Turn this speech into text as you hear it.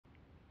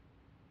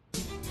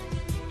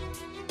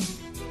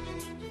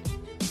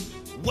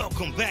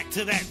Welcome back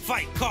to That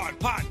Fight Card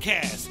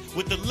Podcast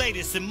with the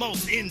latest and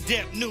most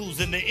in-depth news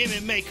in the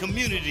MMA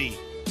community.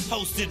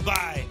 Hosted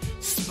by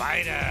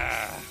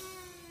Spider.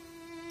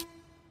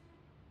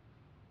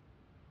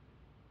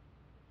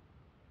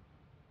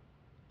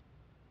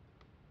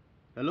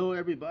 Hello,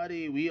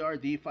 everybody. We are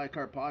the Fight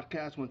Card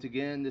Podcast. Once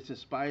again, this is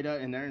Spider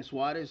and Aaron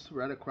Suarez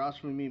right across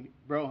from me.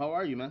 Bro, how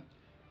are you, man?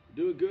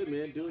 Doing good,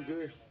 man. Doing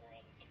good.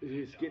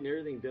 Just getting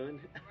everything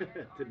done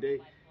today.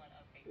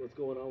 What's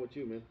going on with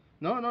you, man?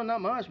 No, not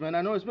much, man.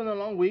 I know it's been a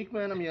long week,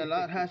 man. I mean, a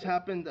lot has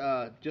happened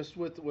just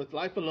with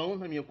life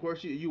alone. I mean, of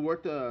course, you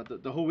worked the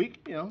whole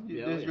week, you know.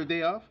 This is your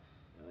day off.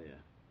 Oh,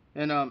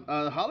 yeah. And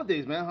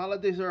holidays, man.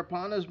 Holidays are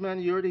upon us,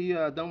 man. You already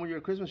done with your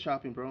Christmas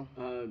shopping, bro?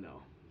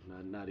 No.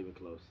 Not even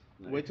close.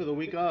 Wait till the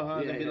week off,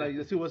 huh? Yeah, Be like,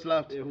 let's see what's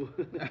left. Yeah, we'll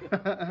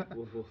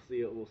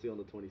see. We'll see on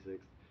the 26th.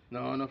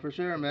 No, for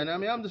sure, man. I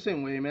mean, I'm the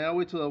same way, man. I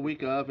wait till the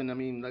week of, and I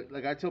mean,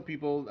 like I tell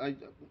people, I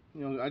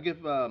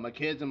give my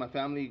kids and my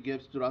family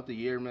gifts throughout the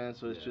year, man.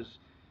 So it's just,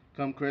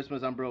 come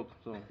Christmas, I'm broke.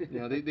 So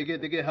they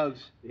get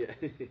hugs. Yeah.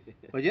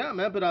 But yeah,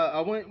 man. But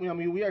I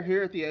mean, we are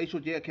here at the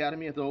HOJ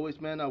Academy as always,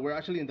 man. We're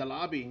actually in the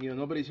lobby.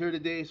 Nobody's here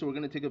today, so we're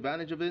gonna take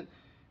advantage of it.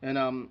 And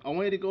I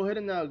wanted to go ahead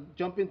and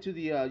jump into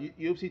the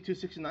UFC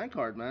 269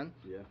 card, man.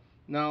 Yeah.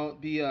 Now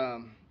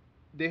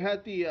they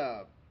had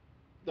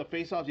the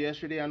face-offs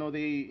yesterday. I know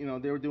they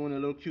were doing a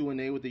little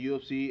Q&A with the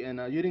UFC, and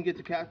you didn't get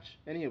to catch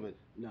any of it.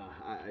 No,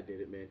 I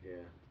did it, man.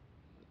 Yeah.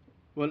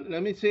 Well,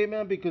 let me say,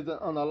 man, because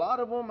on a lot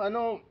of them, I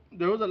know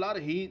there was a lot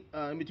of heat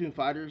in between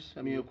fighters.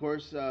 I mean, of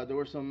course, there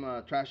was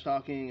some trash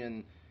talking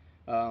and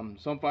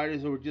some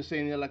fighters who were just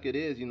saying it like it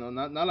is.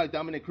 Not like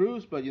Dominic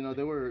Cruz, but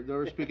they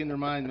were speaking their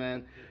mind,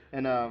 man.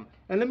 And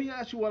let me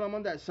ask you, while I'm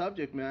on that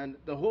subject, man,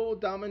 the whole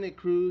Dominic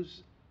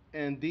Cruz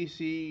and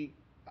DC.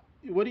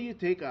 What do you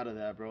take out of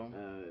that, bro?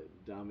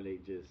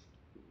 Dominic, just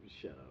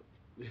shut up.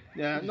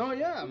 Yeah,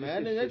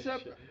 man. And it's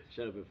up.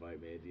 Shut up and fight,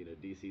 man.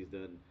 DC's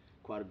done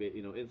quite a bit.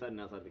 Inside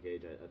and outside the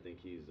cage, I think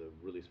he's a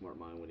really smart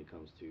mind when it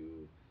comes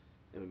to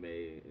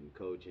MMA and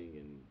coaching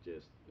and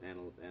just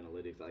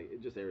analytics, like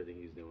just everything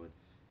he's doing.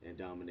 And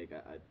Dominic,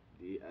 I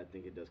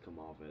think it does come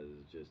off as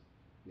just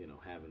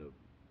having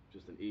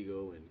just an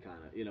ego and kind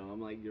of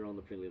I'm like, you're on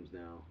the prelims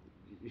now.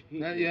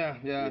 Yeah.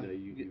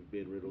 You've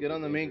been riddled. Get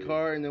on the main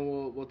card, and then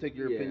we'll take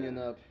your opinion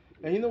up.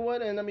 And you know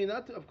what? And I mean,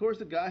 of course,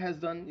 the guy has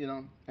done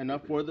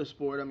enough for the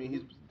sport. I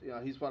mean,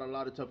 he's fought a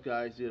lot of tough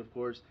guys, of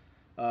course.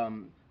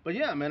 But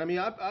yeah, man. I mean,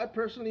 I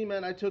personally,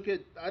 man, I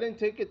didn't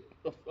take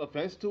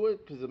offense to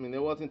it because I mean,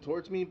 it wasn't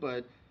towards me,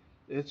 but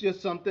it's just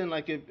something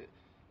like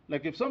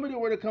if somebody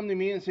were to come to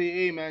me and say,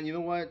 hey, man, you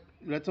know what?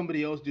 Let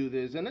somebody else do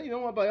this, and you know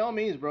what? By all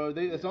means, bro.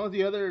 As long as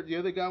the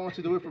other guy wants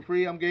to do it for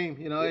free, I'm game.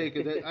 Hey,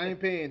 cause I ain't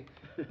paying.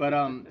 But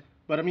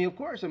I mean, of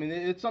course, I mean,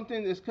 it's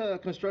something. It's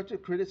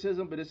constructive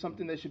criticism, but it's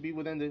something that should be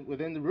within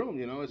the room.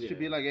 It should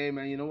be like, hey,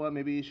 man, you know what?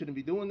 Maybe you shouldn't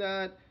be doing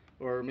that,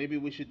 or maybe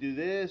we should do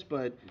this.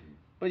 But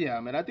yeah,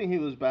 man, I think he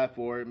was bad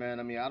for it, man.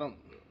 I mean, I don't.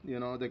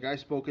 The guy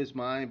spoke his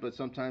mind, but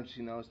sometimes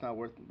it's not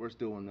worth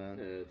doing,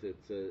 man.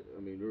 I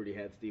mean, we already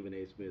had Stephen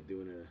A. Smith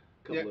doing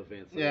a couple of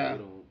events. So yeah.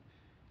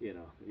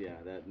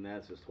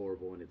 That's just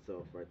horrible in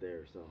itself, right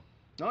there. So.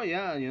 Oh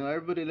yeah,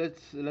 everybody,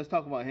 let's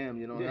talk about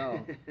him.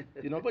 Hell,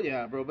 but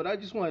yeah, bro. But I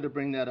just wanted to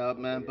bring that up,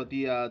 man. But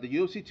the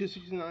UFC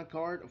 269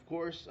 card, of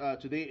course,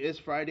 today is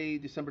Friday,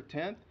 December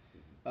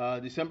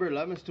 10th. December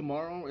 11th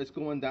tomorrow. It's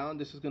going down.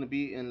 This is going to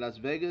be in Las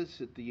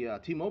Vegas at the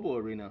T-Mobile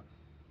Arena.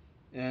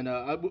 And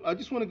I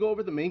just want to go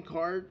over the main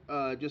card,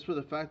 just for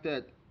the fact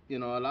that a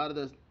lot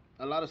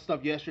of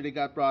stuff yesterday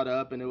got brought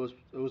up, and it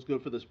was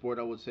good for the sport,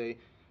 I would say.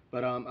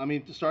 But I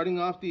mean, starting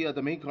off the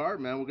main card,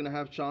 man, we're gonna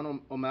have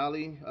Sean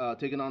O'Malley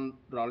taking on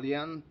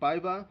Raulian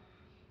Paiva,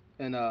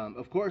 and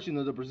of course,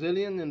 the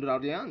Brazilian and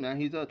Raulian, man,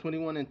 he's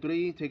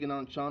 21-3, taking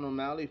on Sean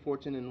O'Malley,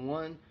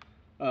 14-1.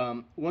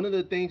 One of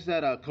the things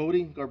that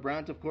Cody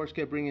Garbrandt, of course,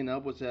 kept bringing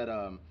up was that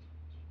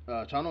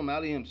Sean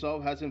O'Malley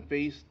himself hasn't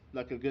faced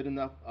like a good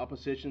enough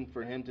opposition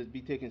for him to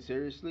be taken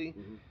seriously.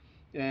 Mm-hmm.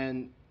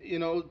 And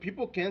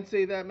people can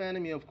say that, man. I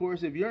mean, of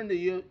course, if you're in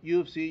the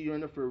UFC, you're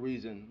in it for a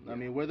reason. Yeah. I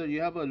mean, whether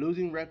you have a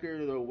losing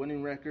record or a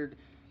winning record,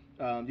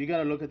 you got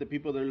to look at the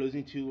people they're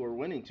losing to or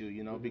winning to,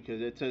 mm-hmm. because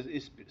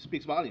it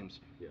speaks volumes.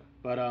 Yeah.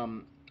 But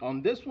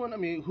on this one, I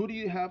mean, who do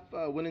you have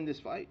winning this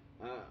fight?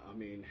 I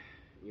mean,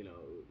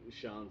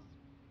 Sean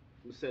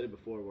said it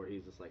before, where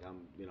he's just like,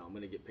 I'm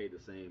gonna get paid the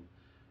same,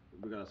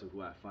 regardless of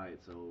who I fight.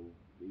 So,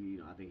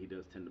 I think he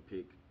does tend to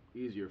pick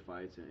easier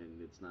fights,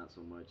 and it's not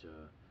so much.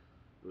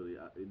 Really,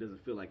 it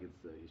doesn't feel like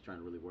he's trying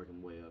to really work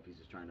him way up. He's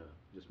just trying to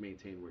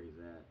maintain where he's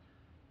at.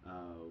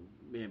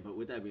 Man, but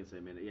with that being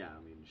said, man, yeah, I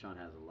mean, Sean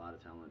has a lot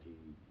of talent. He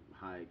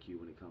high IQ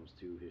when it comes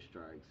to his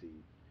strikes.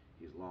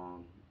 He's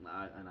long,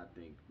 and I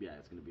think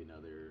it's going to be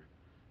another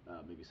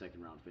maybe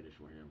second round finish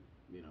for him.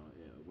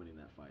 Winning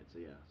that fight. So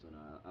no,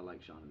 I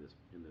like Sean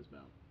in this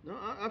bout. No,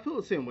 I feel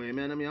the same way,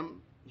 man. I mean,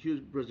 I'm a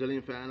huge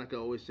Brazilian fan, like I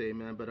always say,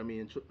 man. But I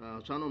mean,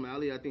 Sean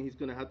O'Malley, I think he's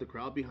gonna have the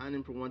crowd behind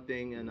him for one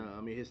thing, and I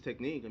mean his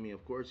technique. I mean,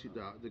 of course,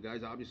 the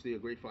guy's obviously a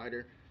great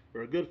fighter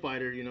or a good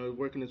fighter.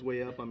 Working his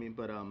way up. I mean,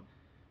 but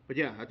but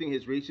yeah, I think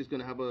his reach is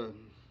gonna have a,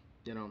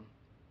 you know,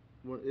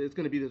 it's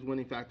gonna be this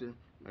winning factor,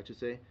 I should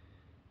say.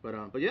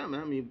 But yeah,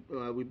 man. I mean,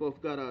 we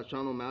both got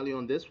Sean O'Malley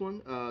on this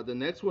one. The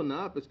next one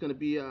up, it's gonna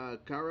be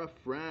Cara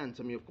France.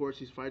 I mean, of course,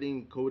 he's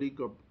fighting Cody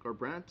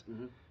Garbrandt,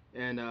 Mm-hmm.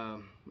 and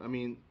I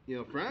mean,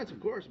 France,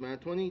 of course, man.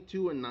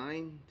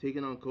 22-9,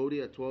 taking on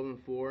Cody at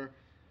 12-4.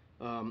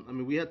 I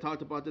mean, we had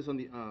talked about this on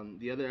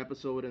the other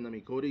episode, and I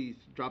mean, Cody's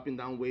dropping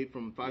down weight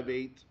from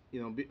 5'8",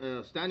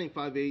 standing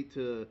 5'8"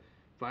 to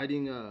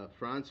fighting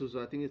France, who's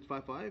I think it's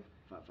 5'5".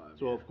 5'5".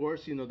 So Yeah. of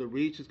course, the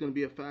reach is going to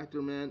be a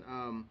factor, man.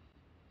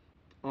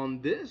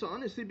 On this,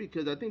 honestly,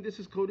 because I think this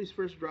is Cody's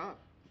first drop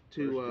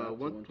to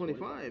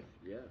 125.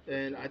 Yeah.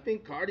 And sure. I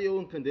think cardio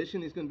and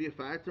conditioning is going to be a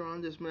factor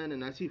on this, man.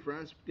 And I see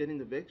France getting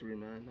the victory,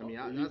 man. I mean,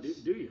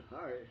 do you?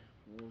 All right.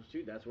 Well,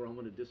 shoot, that's where I'm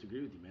going to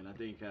disagree with you, man. I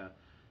think,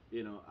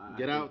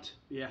 Get out.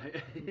 Yeah.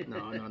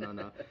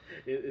 No.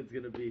 It's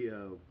going to be,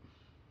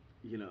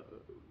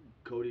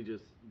 Cody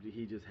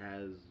he just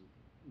has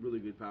really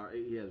good power.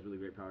 He has really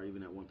great power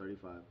even at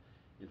 135,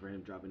 and for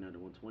him dropping down to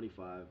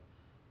 125,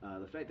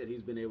 the fact that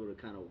he's been able to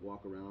kind of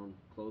walk around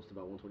close to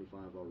about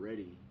 125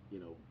 already,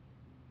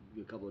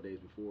 a couple of days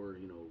before,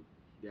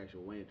 the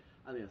actual weigh-in,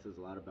 I think that says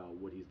a lot about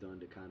what he's done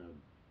to kind of,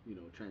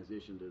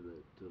 transition to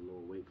the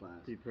lower weight class.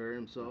 Prepare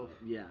himself.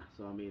 Yeah.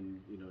 So I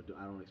mean,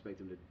 I don't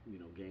expect him to,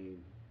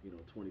 gain,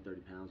 20,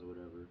 30 pounds or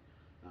whatever.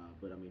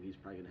 But I mean, he's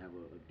probably gonna have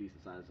a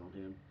decent size on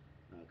him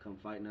come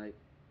fight night,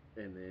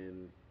 and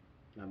then.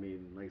 I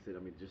mean, like I said,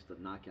 just the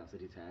knockouts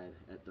that he's had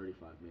at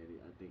 35, man,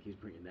 I think he's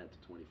bringing that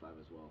to 25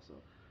 as well. So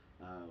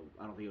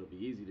I don't think it'll be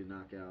easy to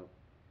knock out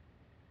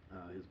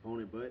his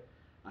opponent, but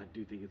I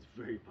do think it's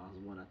very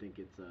possible, and I think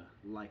it's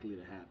likely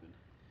to happen.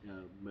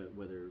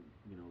 Whether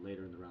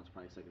later in the rounds,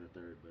 probably second or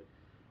third, but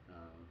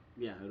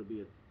yeah, it'll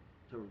be a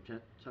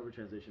tougher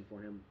transition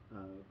for him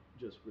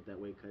just with that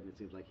weight cut, and it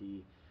seems like he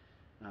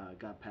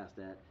got past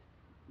that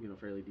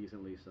fairly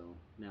decently. So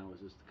now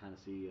it's just to kind of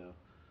see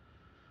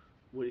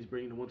what he's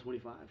bringing to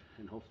 125,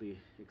 and hopefully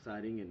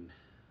exciting and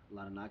a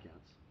lot of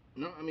knockouts.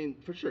 No, I mean,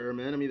 for sure,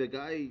 man. I mean, the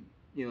guy,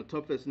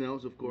 tough as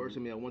nails, of course.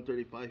 Mm-hmm. I mean, at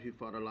 135, he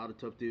fought a lot of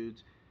tough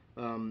dudes.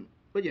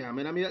 But yeah,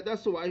 man. I mean, that's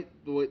that's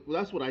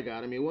what I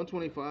got. I mean,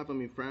 125. I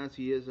mean, France,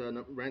 he is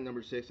ranked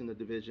number 6 in the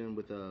division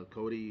with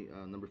Cody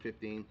number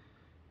 15,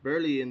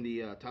 barely in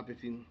the top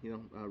 15,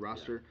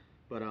 roster.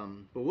 Yeah.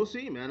 But we'll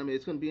see, man. I mean,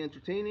 it's gonna be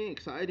entertaining,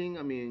 exciting.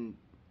 I mean,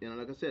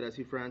 like I said, I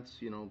see France,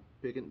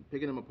 picking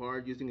him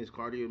apart, using his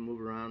cardio to move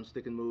around,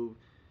 stick and move,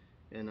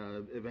 and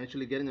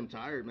eventually getting him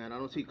tired, man. I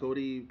don't see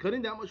Cody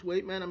cutting that much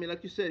weight, man. I mean,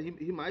 like you said,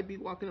 he might be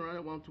walking around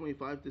at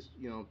 125 this,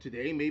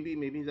 today maybe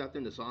he's out there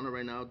in the sauna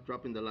right now,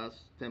 dropping the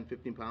last 10,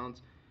 15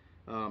 pounds.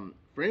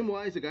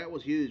 Frame-wise, the guy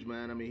was huge,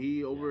 man. I mean,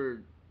 he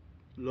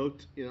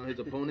overlooked, his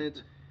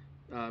opponent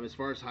as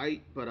far as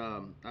height, but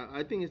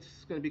I think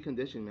it's going to be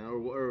conditioning, man,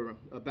 or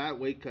a bad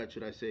weight cut,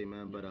 should I say,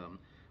 man. But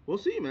we'll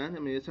see, man. I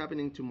mean, it's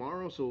happening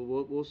tomorrow, so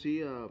we'll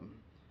see.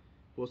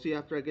 We'll see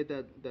after I get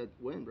that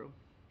win, bro.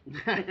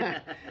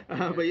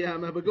 But yeah,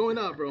 man. But going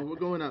up, bro. We're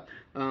going up.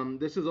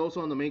 This is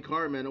also on the main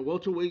card, man. A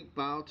welterweight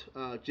bout.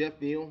 Jeff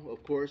Neal,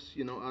 of course,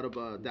 out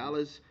of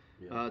Dallas,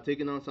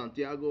 taking on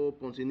Santiago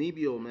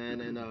Ponzinibbio,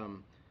 man. And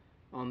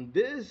on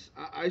this,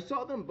 I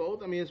saw them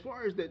both. I mean, as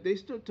far as they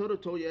stood toe to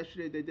toe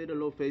yesterday, they did a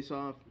little face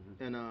off,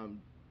 and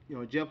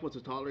Jeff was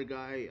a taller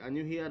guy. I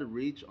knew he had a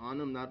reach on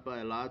him, not by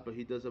a lot, but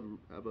he does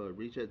have a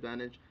reach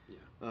advantage.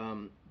 Yeah.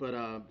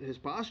 But his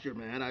posture,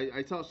 man,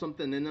 I saw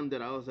something in him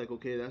that I was like,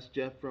 okay, that's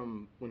Jeff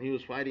from when he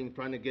was fighting,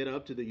 trying to get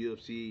up to the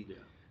UFC. Yeah.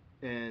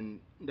 And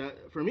that,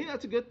 for me,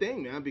 that's a good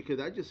thing, man, because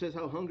that just says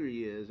how hungry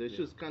he is. It's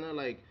just kind of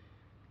like,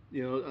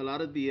 a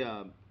lot of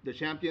the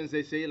champions,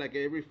 they say, like,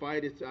 every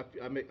fight,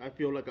 I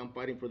feel like I'm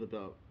fighting for the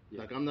belt.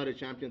 Yeah. Like, I'm not a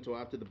champion until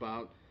after the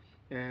bout.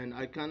 And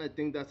I kind of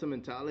think that's a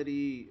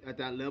mentality at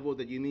that level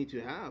that you need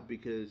to have,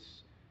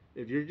 because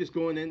if you're just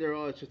going in there,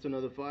 oh, it's just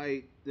another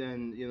fight,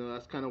 then,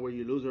 that's kind of where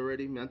you lose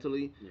already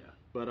mentally. Yeah.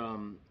 But,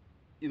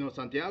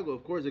 Santiago,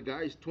 of course, the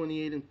guy's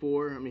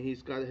 28-4. I mean,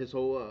 he's got his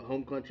whole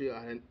home country,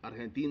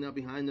 Argentina,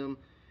 behind him.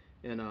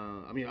 And,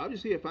 I mean,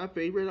 obviously a fan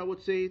favorite, I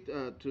would say,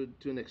 to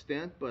an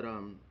extent. But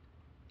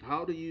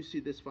how do you see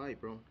this fight,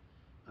 bro?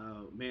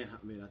 Man,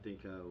 I mean, I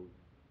think,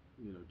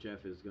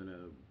 Jeff is going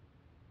to...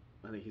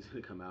 I think he's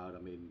going to come out. I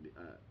mean,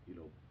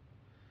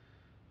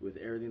 with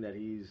everything that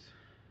he's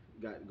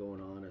got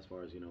going on as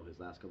far as his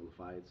last couple of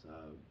fights,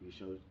 he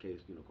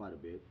showcased quite a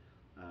bit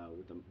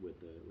with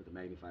the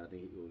Magny fight. I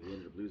think he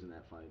ended up losing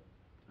that fight.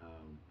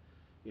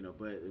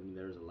 But I mean,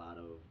 there's a lot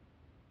of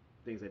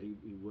things that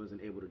he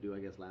wasn't able to do, I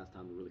guess, last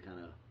time to really kind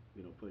of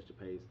push the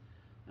pace.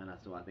 And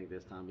so I think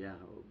this time,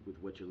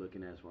 with what you're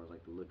looking at as far as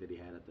like the look that he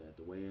had at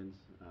the weigh-ins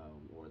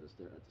or at the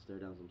stare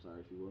downs, I'm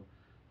sorry, if you will,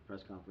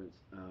 press conference.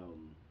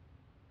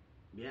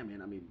 Yeah,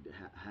 man. I mean,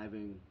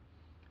 having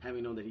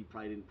known that he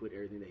probably didn't put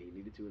everything that he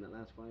needed to in that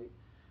last fight,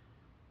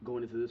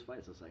 going into this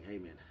fight, so it's like, hey,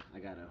 man, I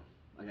gotta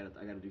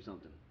do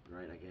something,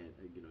 right? I can't,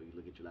 you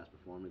look at your last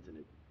performance and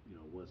it,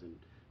 wasn't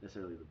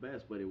necessarily the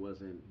best, but it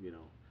wasn't,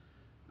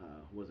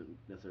 wasn't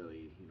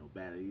necessarily,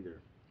 bad either.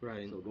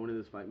 Right. So going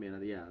into this fight,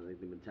 man, yeah, I think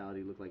the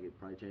mentality looked like it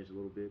probably changed a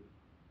little bit.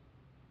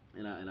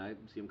 And I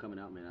see him coming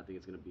out, man. I think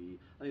it's gonna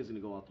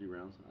go all 3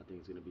 rounds. I think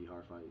it's gonna be a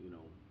hard fight,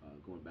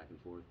 going back and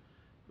forth.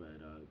 But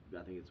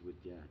I think it's with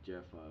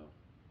Jeff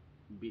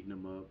beating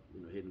him up,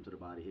 hitting him to the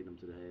body, hitting him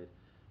to the head,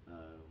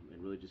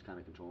 and really just kind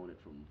of controlling it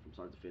from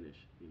start to finish.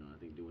 I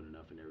think doing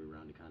enough in every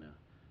round to kind of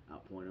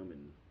outpoint him,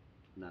 and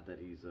not that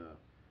he's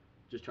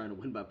just trying to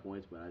win by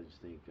points, but I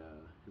just think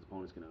his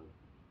opponent's gonna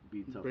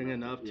be tough. Bring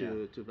enough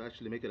to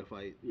actually make it a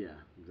fight. Yeah,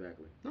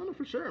 exactly. No,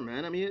 for sure,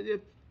 man. I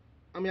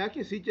mean, I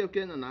can see Jeff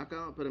getting a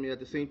knockout, but I mean, at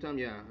the same time,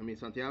 yeah. I mean,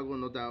 Santiago,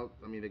 no doubt.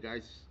 I mean, the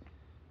guy's,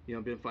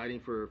 been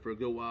fighting for a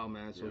good while,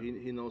 man. So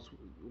he knows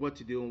what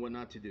to do and what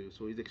not to do.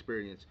 So he's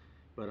experienced.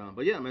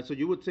 But yeah, man. So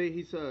you would say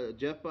he's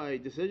Jeff by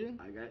decision?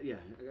 I got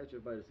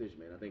Jeff by decision,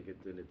 man. I think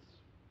it's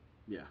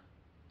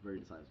very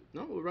decisive.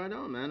 No, well, right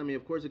on, man. I mean,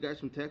 of course, the guy's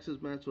from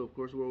Texas, man. So of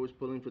course we're always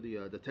pulling for the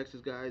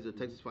Texas guys, the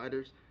Texas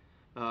fighters.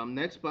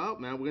 Next bout,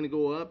 man, we're gonna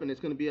go up, and it's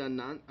gonna be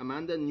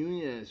Amanda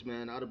Nunes,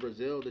 man, out of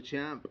Brazil, the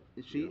champ.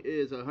 She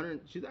is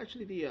 100. She's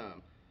actually the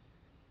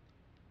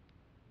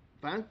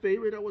fan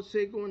favorite, I would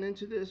say, going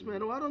into this,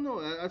 man. Oh, I don't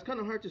know. That's kind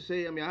of hard to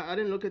say. I mean, I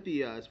didn't look at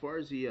the as far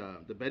as the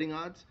betting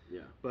odds.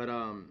 Yeah. But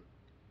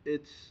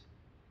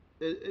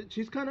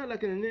she's kind of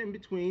like an in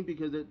between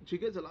because she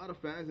gets a lot of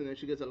fans and then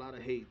she gets a lot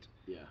of hate.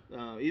 Yeah.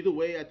 Either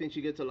way, I think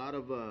she gets a lot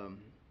of.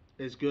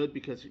 It's good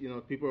because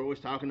people are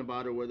always talking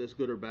about her, whether it's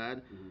good or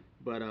bad. Mm-hmm.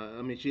 But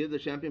I mean, she is a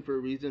champion for a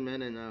reason,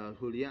 man. And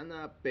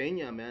Juliana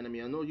Peña, man. I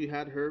mean, I know you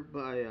had her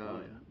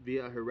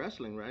via her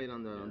wrestling, right,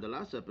 on the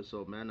last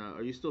episode, man.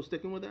 Are you still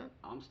sticking with that?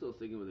 I'm still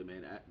sticking with it,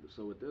 man.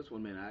 So with this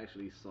one, man, I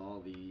actually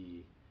saw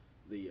the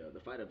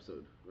fight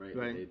episode, right?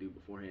 That they do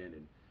beforehand,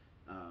 and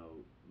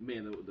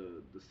man,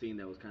 the scene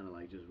that was kind of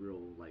like just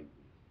real like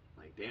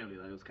damn,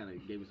 it was kind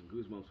of gave me some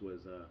goosebumps.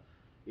 Was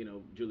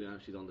Juliana,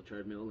 she's on the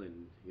treadmill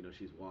and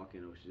she's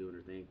walking or she's doing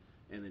her thing,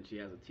 and then she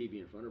has a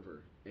TV in front of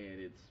her, and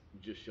it's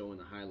just showing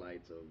the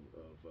highlights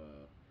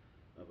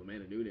of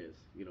Amanda Nunes,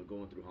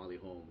 going through Holly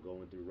Holm,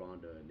 going through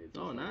Ronda, and it's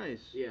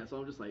nice. Yeah, so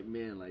I'm just like,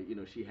 man,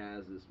 she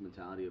has this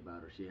mentality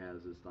about her, she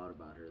has this thought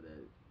about her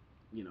that,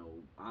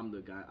 I'm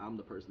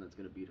the person that's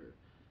gonna beat her,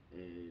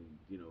 and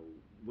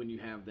when you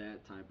have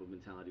that type of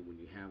mentality, when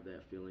you have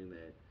that feeling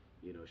that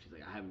she's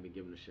like, I haven't been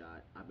given a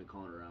shot, I've been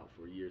calling her out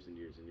for years and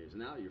years and years,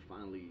 and now you're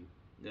finally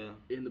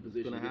in the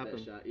position to get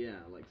that shot. Yeah,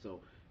 like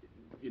so.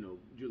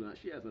 Juliana,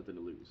 she has nothing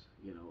to lose.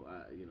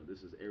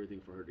 This is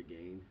everything for her to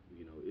gain.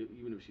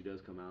 Even if she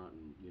does come out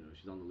and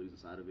she's on the losing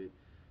side of it,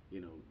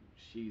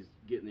 she's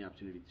getting the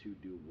opportunity to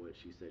do what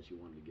she said she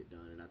wanted to get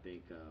done. And I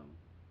think,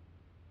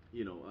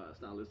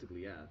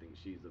 stylistically, I think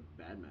she's a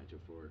bad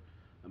matchup for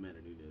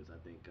Amanda Nunes.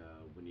 I think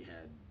when you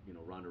had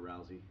Ronda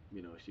Rousey,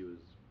 she was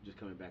just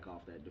coming back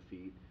off that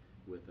defeat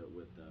with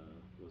was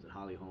it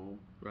Holly Holm,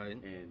 right?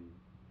 And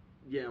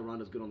yeah,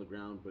 Ronda's good on the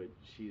ground, but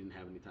she didn't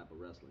have any type of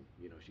wrestling.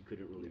 She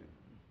couldn't really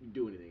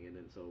do anything, and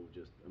then so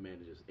just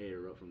Amanda just ate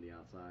her up from the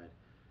outside.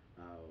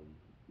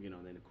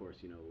 And then of course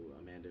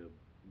Amanda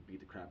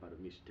beat the crap out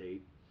of Misha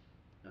Tate,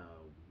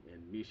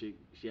 and Misha,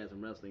 she has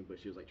some wrestling, but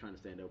she was like trying to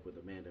stand up with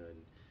Amanda,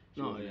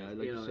 and I'd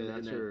like to say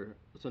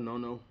that's a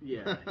no-no.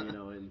 Yeah,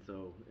 and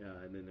so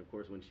and then of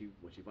course when she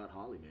fought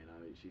Holly, man,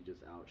 she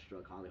just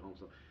outstruck Holly Holm.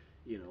 So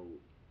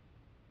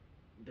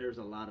there's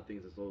a lot of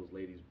things that those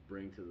ladies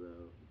bring to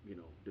the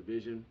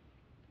division,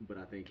 but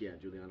I think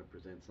Juliana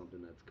presents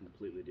something that's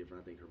completely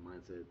different. I think her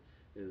mindset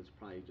is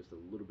probably just a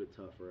little bit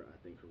tougher. I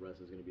think her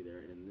wrestling's going to be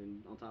there, and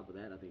then on top of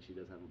that, I think she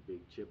does have a big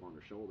chip on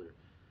her shoulder,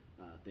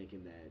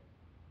 thinking that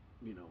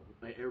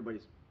like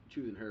everybody's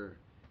choosing her,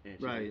 and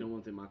she's like, no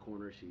one's in my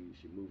corner.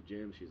 She moved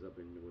gyms. She's up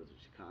in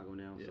Chicago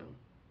now, so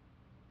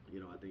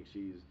I think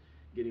she's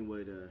getting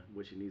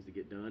what she needs to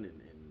get done, and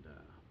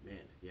man,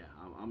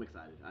 I'm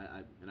excited.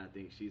 I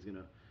think she's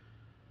gonna.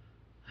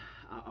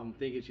 I'm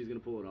thinking she's gonna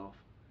pull it off,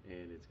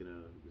 and it's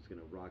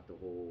gonna rock the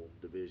whole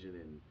division,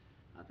 and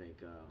I think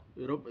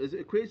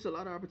it creates a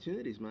lot of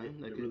opportunities,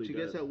 man. It really she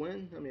does. gets that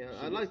win. I mean,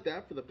 I like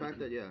that for the fact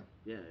that yeah,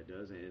 it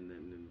does, and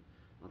then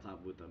on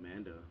top with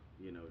Amanda,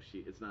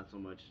 it's not so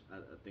much. I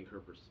think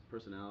her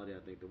personality. I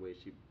think the way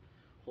she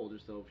holds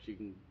herself, she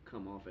can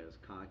come off as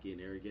cocky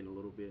and arrogant a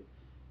little bit,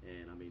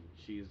 and I mean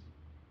she's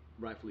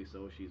rightfully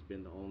so. She's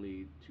been the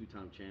only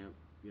two-time champ,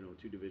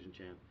 2-division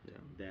champ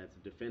that's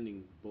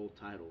defending both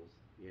titles.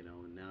 And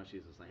now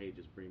she's just like, hey,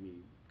 just bring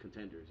me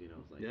contenders. It's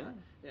like,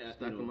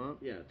 stack them up.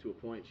 Yeah, to a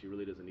point, she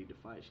really doesn't need to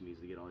fight. She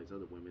needs to get all these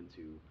other women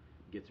to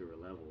get to her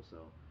level. So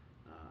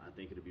I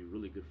think it'd be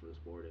really good for the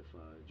sport if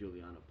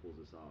Juliana pulls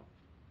this off.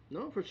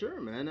 No, for sure,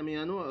 man. I mean,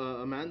 I know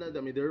Amanda. I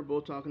mean, they're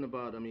both talking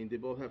about. I mean, they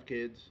both have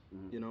kids.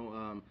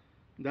 Mm-hmm.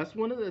 That's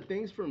one of the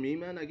things for me,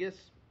 man. I guess.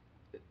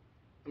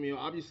 I mean,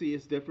 obviously,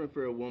 it's different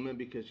for a woman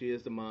because she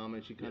is the mom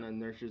and she kind of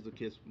nurtures the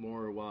kids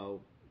more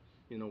while.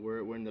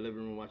 We're in the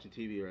living room watching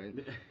TV, right?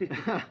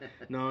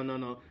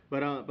 No.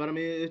 But I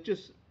mean,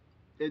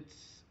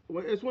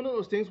 it's one of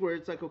those things where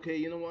it's like, okay,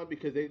 you know what?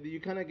 Because you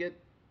kind of get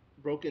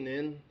broken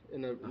in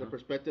a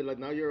perspective like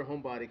now you're a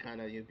homebody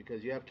kind of you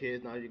because you have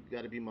kids now you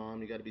got to be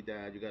mom, you got to be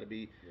dad, you got to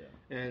be,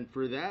 and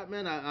for that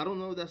man, I don't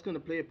know if that's gonna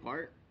play a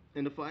part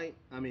in the fight.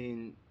 I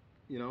mean,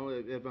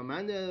 if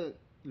Amanda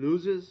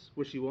loses,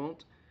 which she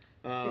won't,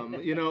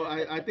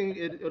 I think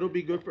it'll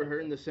be good for her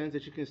in the sense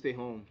that she can stay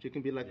home. She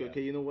can be like,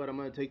 okay, you know what, I'm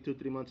gonna take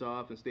 2-3 months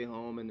off and stay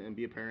home and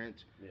be a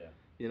parent.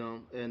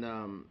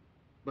 And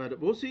but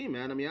we'll see,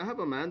 man. I mean, I have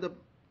Amanda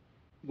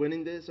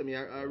winning this. I mean,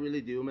 I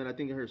really do, man. I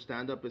think her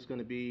stand up is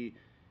gonna be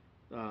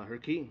her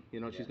key.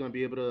 She's gonna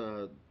be able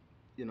to.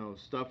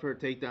 Stuff her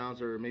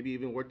takedowns or maybe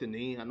even work the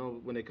knee. I know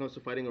when it comes to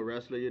fighting a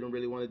wrestler, you don't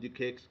really want to do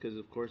kicks because,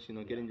 of course,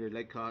 getting your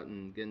leg caught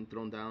and getting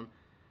thrown down.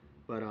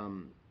 But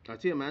I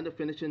see Amanda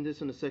finishing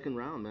this in the second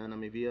round, man. I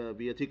mean,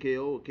 via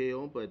TKO or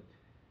KO. But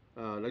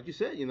like you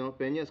said,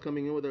 Peña's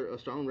coming in with a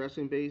strong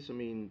wrestling base. I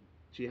mean,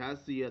 she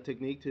has the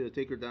technique to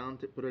take her down,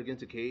 to put her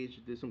against a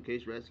cage, do some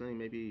cage wrestling,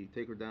 maybe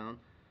take her down.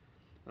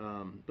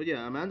 But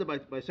yeah, Amanda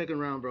by second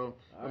round, bro.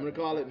 I'm gonna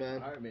call it,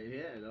 man. All right, man.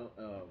 Yeah,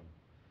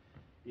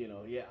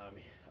 I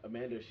mean,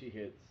 Amanda, she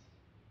hits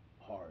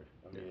hard.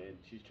 I mean, and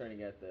she's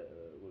training at the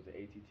was it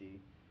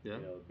ATT? Yeah.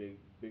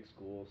 Big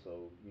school.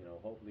 So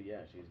hopefully,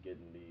 yeah, she's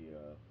getting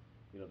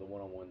the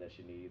one-on-one that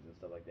she needs and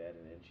stuff like that.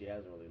 And she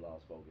hasn't really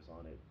lost focus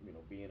on it.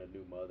 Being a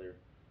new mother,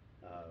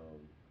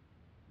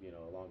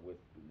 along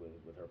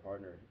with her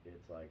partner,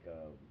 it's like,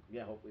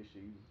 yeah, hopefully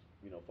she's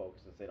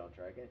focused and stayed on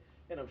track.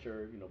 And I'm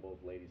sure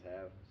both ladies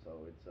have.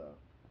 So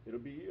it'll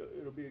be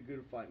a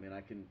good fight, man.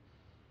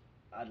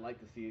 I'd like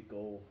to see it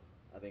go.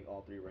 I think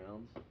all 3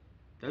 rounds.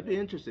 That'd be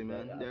interesting,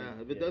 man.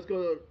 If it does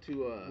go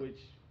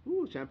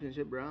to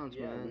championship rounds,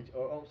 man.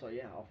 I'm sorry,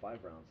 yeah, all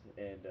 5 rounds,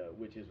 and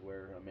which is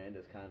where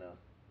Amanda's kind of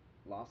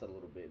lost it a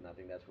little bit, and I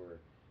think that's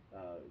where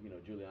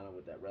Juliana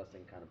with that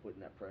wrestling kind of putting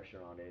that pressure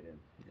on it,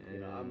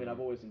 and I mean, I've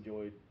always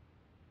enjoyed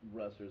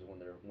wrestlers when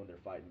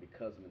they're fighting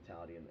because of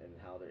mentality and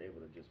how they're able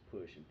to just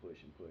push and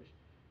push and push,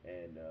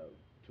 and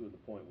to the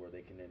point where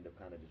they can end up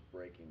kind of just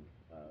breaking.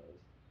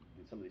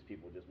 Some of these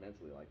people just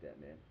mentally like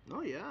that, man.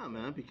 Oh yeah,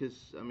 man.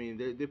 Because I mean,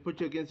 they put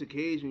you against a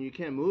cage and you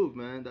can't move,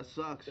 man. That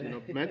sucks.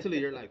 Mentally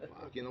you're like,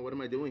 fuck. What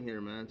am I doing here,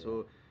 man? Yeah.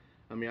 So,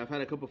 I mean, I've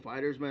had a couple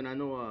fighters, man. I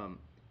know,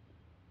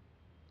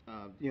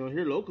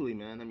 here locally,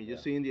 man. I mean,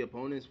 just seeing the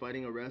opponents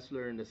fighting a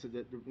wrestler and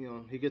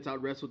he gets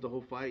out wrestled the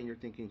whole fight, and you're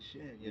thinking,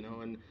 shit,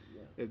 And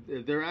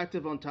if they're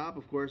active on top,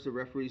 of course, the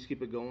referees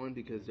keep it going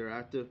because they're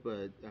active.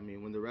 But I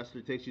mean, when the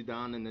wrestler takes you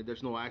down and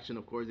there's no action,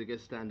 of course, they get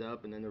stand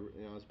up, and then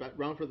it's bad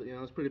round for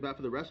it's pretty bad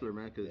for the wrestler,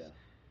 man, because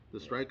the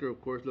striker, of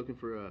course, looking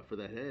for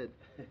that head.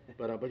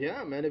 But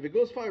yeah, man, if it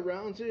goes 5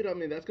 rounds, dude, I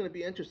mean, that's gonna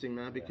be interesting,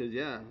 man, because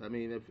I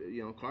mean, if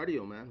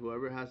cardio, man,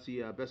 whoever has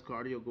the best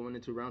cardio going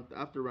into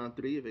after round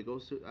 3, if it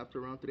goes to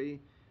after round 3,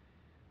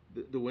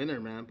 the winner,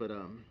 man.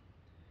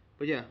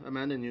 But yeah,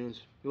 Amanda Nunes,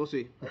 we'll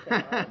see. Okay,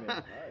 all right,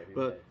 man.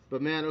 All right,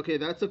 but man, okay,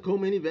 that's a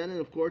co-main event, and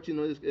of course,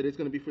 it is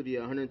gonna be for the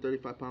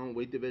 135-pound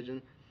weight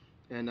division.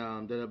 And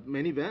the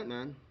main event,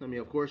 man. I mean,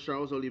 of course,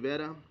 Charles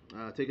Oliveira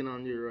taking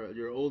on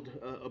your old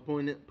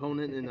opponent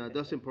in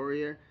Dustin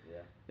Poirier.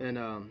 Yeah. And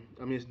I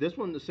mean, is this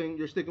one the same?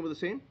 You're sticking with the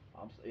same?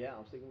 I'm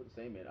sticking with the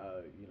same, man.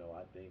 I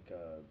think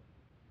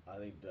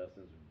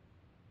Dustin's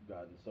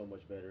gotten so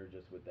much better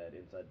just with that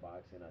inside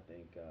boxing. I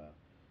think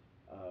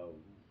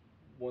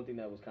one thing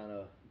that was kind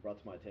of brought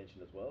to my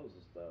attention as well is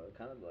just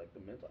kind of like the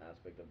mental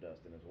aspect of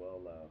Dustin as well.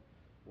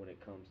 When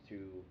it comes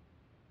to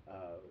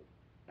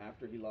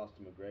after he lost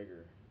to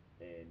McGregor.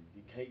 And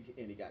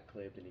he got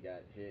clipped and he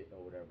got hit or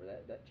whatever.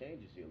 That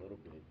changes you a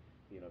little bit,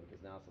 because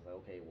now it's like,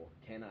 okay, well,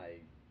 can I,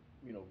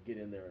 get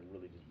in there and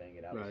really just bang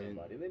it out with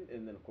somebody?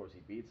 And then of course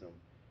he beats him,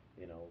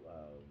 a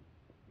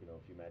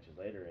few matches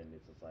later, and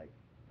it's just like,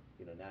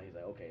 now he's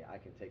like, okay, I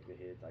can take the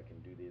hits, I can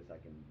do this, I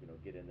can,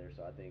 get in there.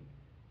 So I think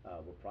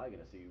we're probably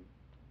gonna see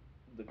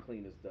the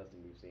cleanest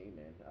Dustin we've seen,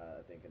 man.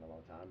 I think in a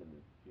long time, and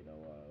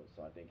so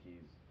I think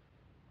he's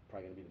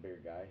probably gonna be the bigger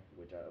guy,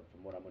 which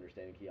from what I'm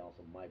understanding, he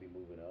also might be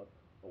moving up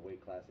a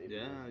weight class.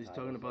 Yeah, he's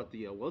talking about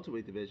the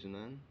welterweight division,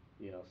 man.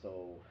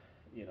 So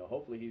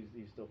hopefully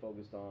he's still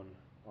focused on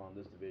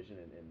this division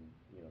and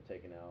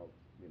taking out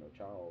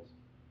Charles.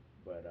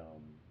 But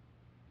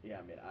yeah,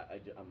 I mean,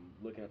 I'm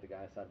looking at the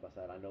guys side by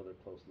side. I know they're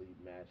closely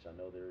matched. I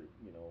know they're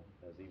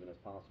as even as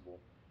possible,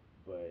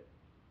 but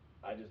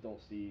I just don't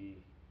see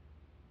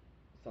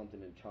something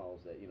in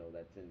Charles that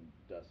that's in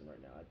Dustin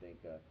right now. I think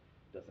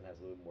Dustin has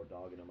a little bit more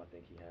dog in him. I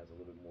think he has a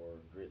little bit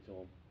more grit to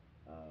him.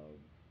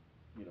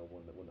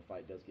 When the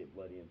fight does get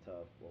bloody and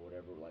tough or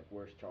whatever, like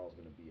where's Charles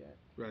going to be at?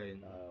 Right.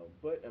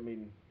 But I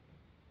mean,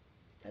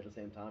 at the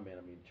same time, man,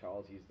 I mean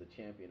Charles, he's the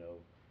champion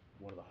of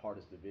one of the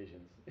hardest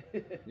divisions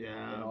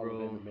yeah, in all bro.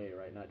 of MMA,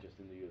 right? Not just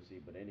in the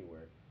UFC, but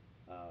anywhere.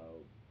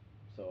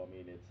 So I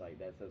mean, it's like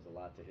that says a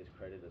lot to his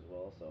credit as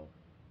well. So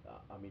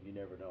I mean, you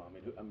never know.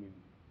 I mean,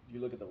 you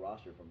look at the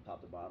roster from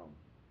top to bottom,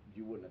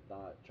 you wouldn't have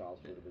thought Charles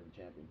would have been the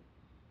champion.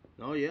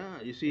 Oh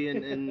yeah, you see,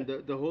 and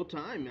the whole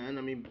time, man.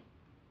 I mean,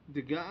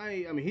 the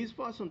guy. I mean, he's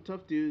fought some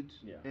tough dudes,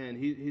 and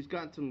he's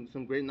got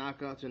some great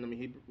knockouts, and I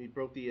mean, he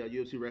broke the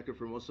UFC record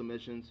for most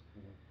submissions.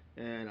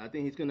 And I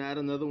think he's gonna add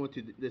another one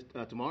to this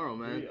tomorrow,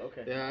 man. Really?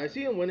 Okay. Yeah, I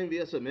see him winning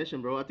via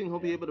submission, bro. I think he'll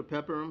be Yeah. able to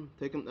pepper him,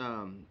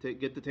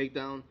 get the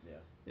takedown, Yeah.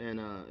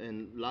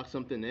 and lock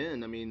something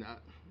in. I mean,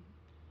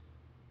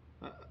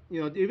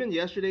 even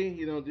yesterday,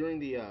 during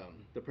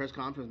the press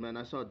conference, man,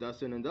 I saw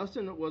Dustin, and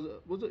Dustin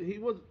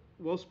was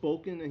well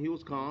spoken, and he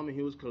was calm, and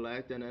he was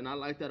collect, and I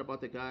like that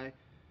about the guy.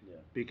 Yeah.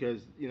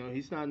 Because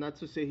he's not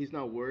to say he's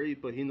not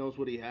worried, but he knows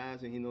what he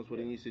has and he knows what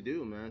he needs to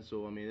do, man.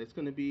 So I mean, it's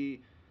gonna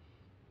be,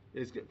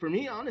 for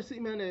me honestly,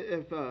 man.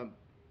 If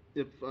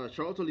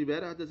Charles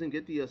Oliveira doesn't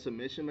get the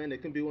submission, man,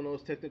 it can be one of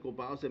those technical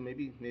bouts that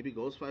maybe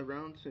goes 5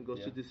 rounds and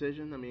goes to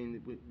decision. I mean,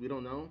 we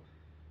don't know,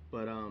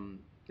 but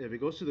if it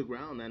goes to the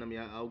ground, man, I mean,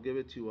 I'll give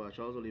it to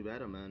Charles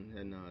Oliveira, man,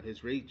 and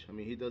his reach. I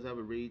mean, he does have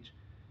a reach.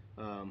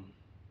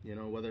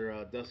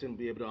 Whether Dustin will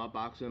be able to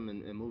outbox him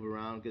and move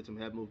around, get some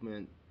head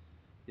movement.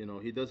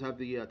 He does have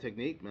the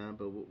technique, man,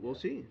 but we'll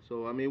see.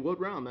 So, I mean, what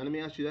round, man? Let me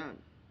ask you that.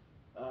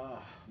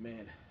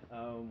 Man,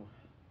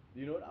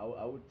 you know what?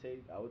 I would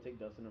take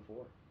Dustin in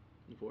 4.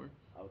 In 4?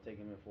 I would take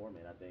him in 4,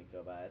 man. I think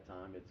by that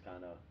time it's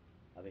kind of,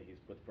 I think he's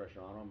put the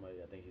pressure on him.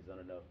 I think he's done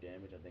enough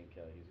damage. I think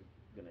he's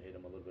gonna hit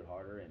him a little bit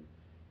harder, and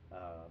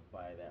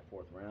by that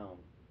 4th round,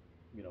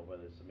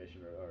 whether it's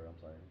submission or I'm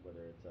sorry,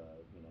 whether it's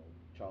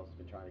Charles has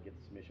been trying to get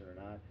the submission or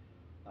not.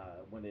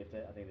 I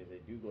think if they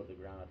do go to the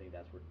ground, I think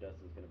that's where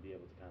Dustin's going to be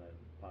able to kind of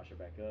posture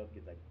back up,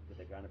 get that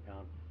ground and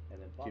pound,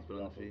 and then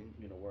possibly also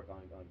work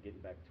on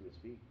getting back to his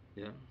feet.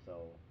 Yeah.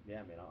 So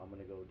yeah, man, I'm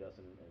going to go with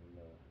Dustin in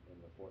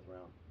the 4th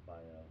round by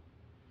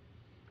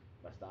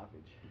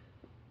stoppage.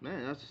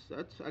 Man, that's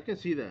I can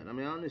see that. I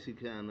mean, I honestly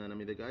can, man. I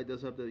mean, the guy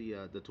does have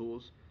the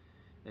tools,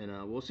 and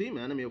we'll see,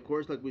 man. I mean, of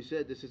course, like we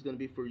said, this is going to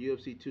be for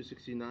UFC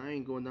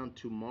 269 going down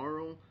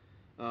tomorrow.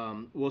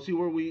 We'll see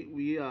where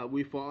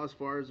we fall as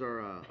far as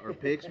our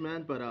picks,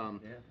 man. But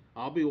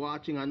I'll be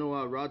watching. I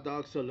know Raw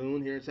Dog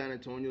Saloon here in San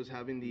Antonio is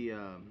having the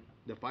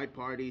fight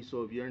party.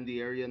 So if you're in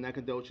the area,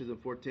 Nacogdoches and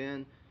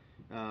 410,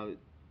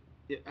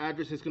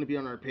 address is going to be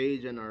on our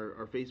page and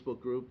our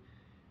Facebook group.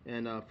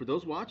 And for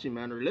those watching,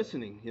 man, or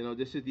listening,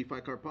 this is the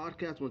Fight Card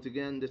Podcast. Once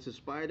again, this is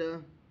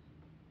Spida,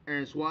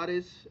 Aaron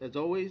Suarez, as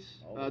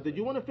always. Did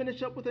you want to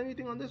finish up with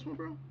anything on this one,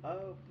 bro?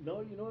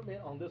 No, you know what,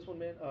 man. On this one,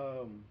 man.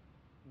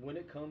 When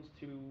it comes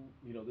to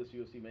this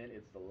UFC, man,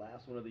 it's the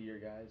last one of the year,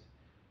 guys.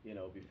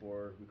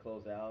 Before we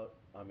close out,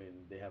 I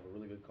mean, they have a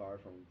really good card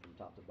from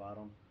top to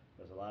bottom.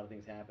 There's a lot of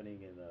things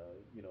happening, and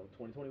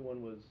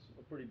 2021 was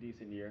a pretty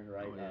decent year,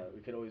 right? Oh, yeah.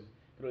 It could always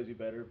be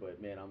better,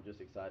 but man, I'm just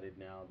excited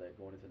now that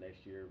going into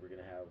next year, we're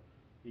gonna have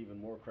even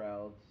more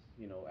crowds.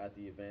 At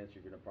the events,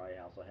 you're gonna probably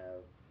also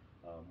have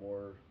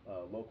more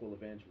local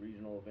events,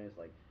 regional events.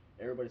 Like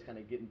everybody's kind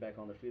of getting back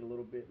on their feet a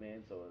little bit,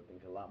 man. So I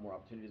think a lot more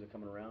opportunities are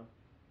coming around.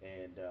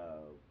 And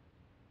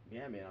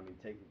yeah, man. I mean,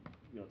 take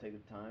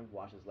the time,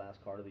 watch this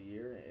last card of the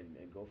year,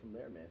 and go from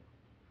there, man.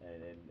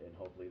 And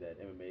hopefully that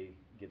MMA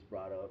gets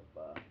brought up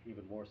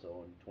even more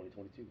so in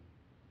 2022.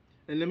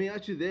 And let me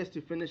ask you this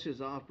to finish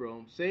this off,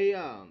 bro. Say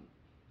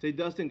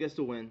Dustin gets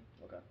the win.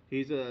 Okay.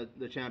 He's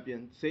the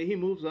champion. Say he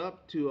moves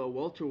up to a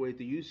welterweight.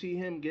 Do you see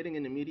him getting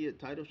an immediate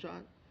title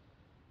shot?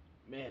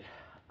 Man,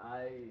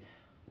 I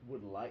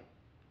would like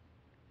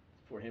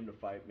for him to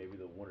fight maybe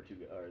the one or two,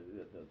 or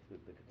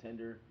the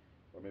contender,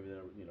 or maybe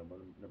the number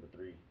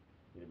 3,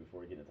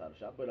 before he gets a title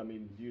shot. But I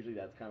mean, usually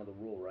that's kind of the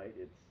rule, right?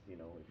 It's if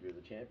you're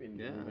the champion,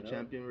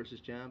 champion versus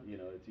champ.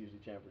 It's usually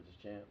champ versus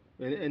champ.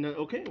 And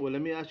okay, well,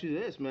 let me ask you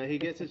this, man. He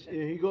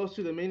goes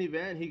to the main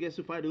event. He gets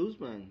to fight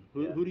Usman.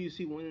 Who do you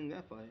see winning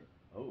that fight?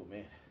 Oh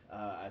man,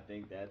 I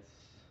think that's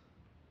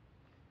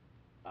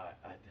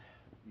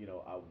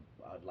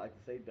I'd like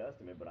to say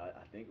Dustin, man, but I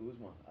think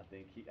Usman. I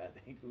think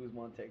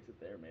Usman takes it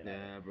there, man.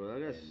 Yeah, bro,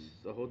 that's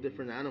a whole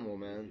different animal,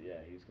 man.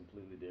 He's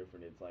completely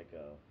different. It's like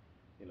to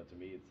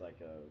me, it's like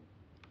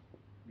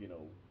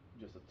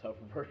just a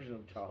tougher version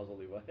of Charles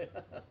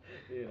Oliveira.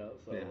 So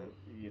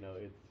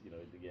it's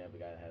the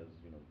guy has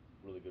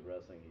really good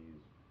wrestling.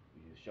 He's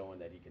showing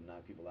that he can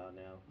knock people out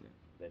now. Yeah.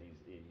 That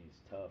he's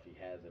tough. He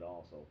has it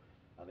all. So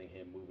I think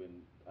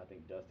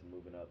Dustin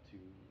moving up to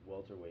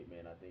welterweight,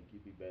 man. I think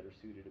he'd be better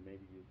suited to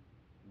maybe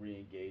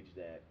re-engage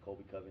that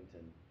Colby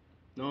Covington.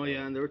 Oh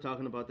yeah, and they were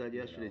talking about that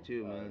yesterday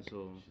too, man.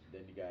 So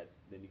then you got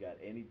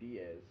Andy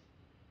Diaz.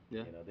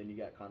 Yeah. Then you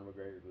got Conor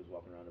McGregor, who's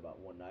walking around about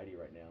 190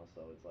 right now.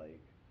 So it's like,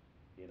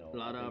 a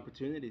lot of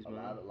opportunities, man.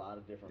 A lot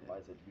of different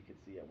fights that we could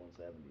see at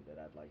 170 that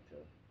I'd like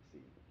to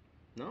see.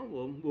 No,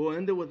 we'll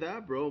end it with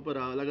that, bro. But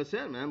like I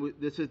said, man,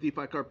 this is the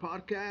Fight Card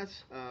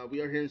Podcast.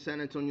 We are here in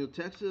San Antonio,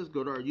 Texas.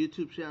 Go to our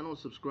YouTube channel,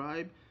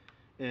 subscribe,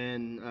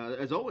 and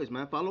as always,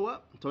 man, follow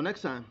up. Until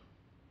next time.